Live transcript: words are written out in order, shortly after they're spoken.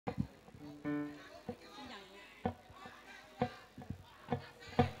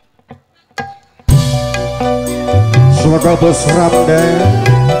Semoga bos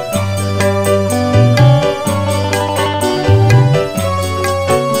Ramdan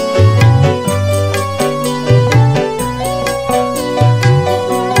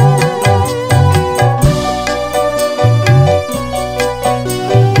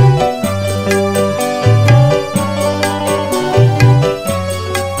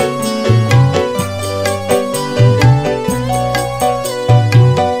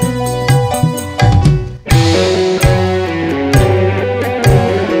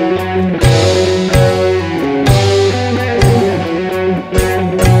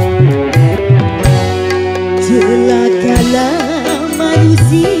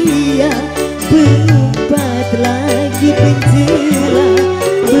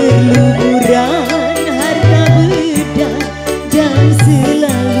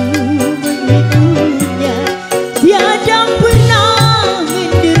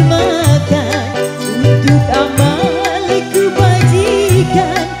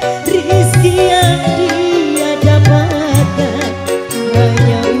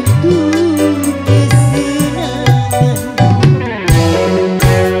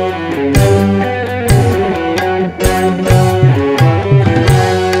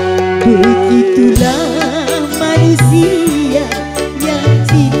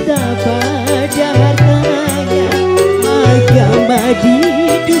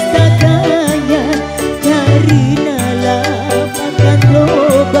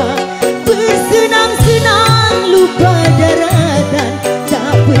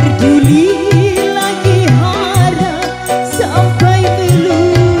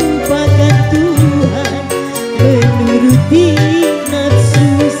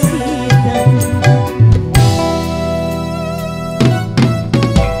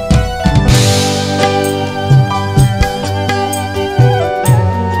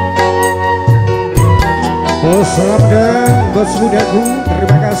Salam dan bos mudaku,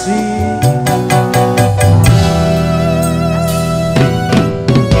 terima kasih.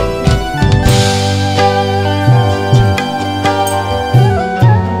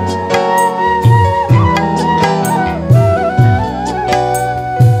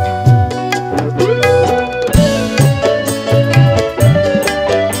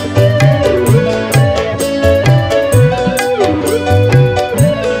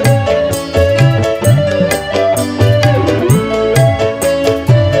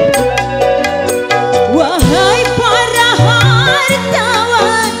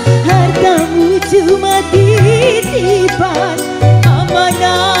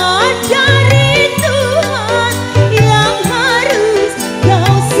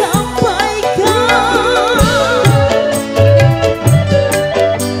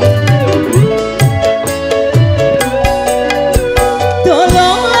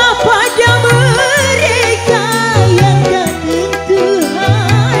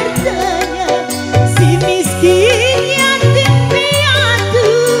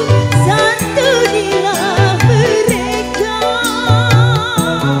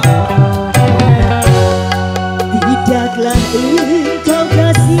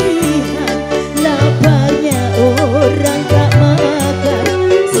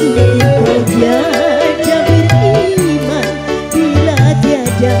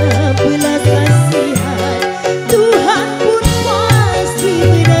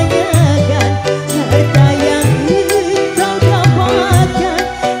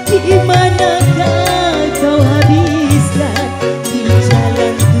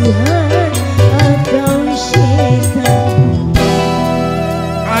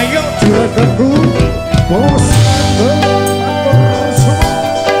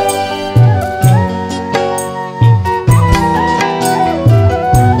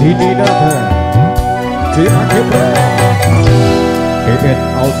 DINI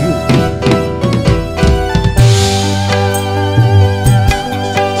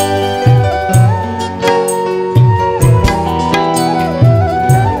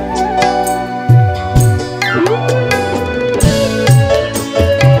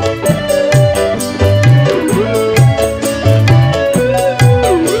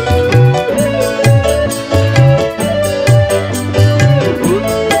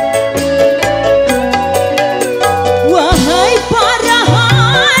Wahai para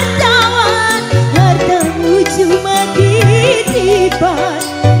harta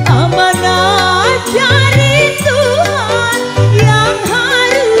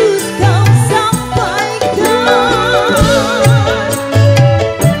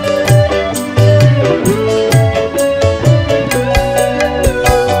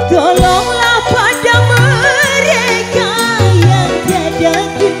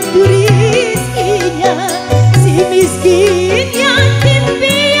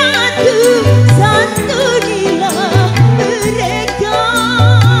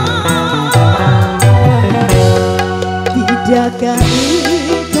Tidakkah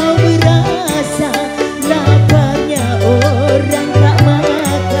engkau merasa lapangnya orang tak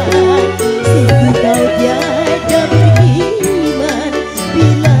makan? Sungguh kau tiada beriman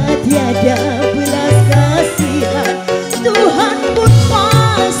bila tiada belas kasihan. Tuhan pun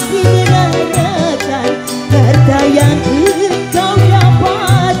pasti menanyakan harta yang engkau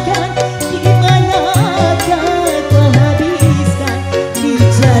dapatkan, di manakah kau habiskan, di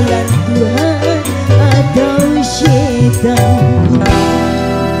jalan Tuhan atau syaitan.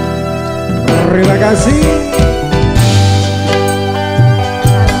 Terima kasih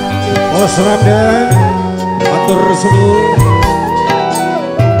Bos Ramdan, matur suwun.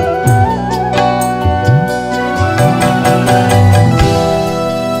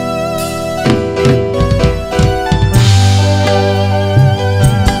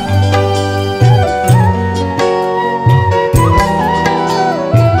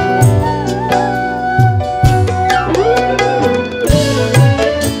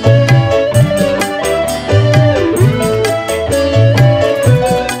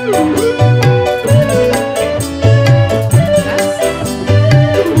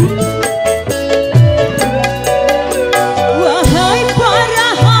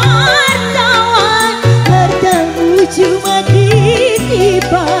 Cuma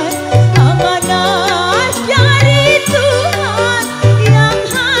titipan amanat dari Tuhan yang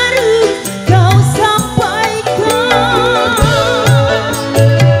harus kau sampaikan.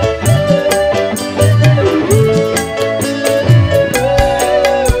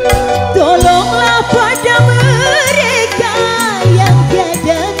 Tolonglah pada mereka yang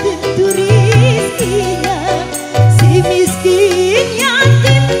tiada tentu rizkinya, si miskin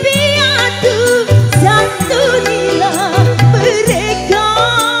yatim piatu santunilah mereka.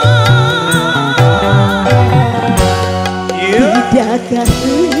 Tidakkah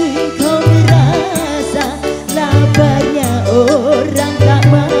engkau merasa laparnya orang tak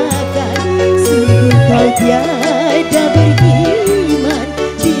makan? Sungguh kau tiada beriman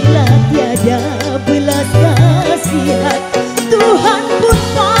bila tiada belas kasihan. Tuhan pun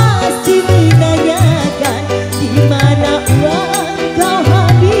pasti menanyakan di mana uang kau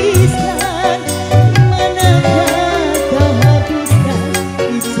habiskan, di manakah kau habiskan,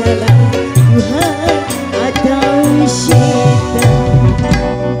 di jalan Tuhan atau syaitan.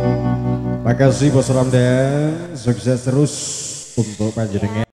 Makasih Bos Ramdan, sukses terus untuk panjenengan.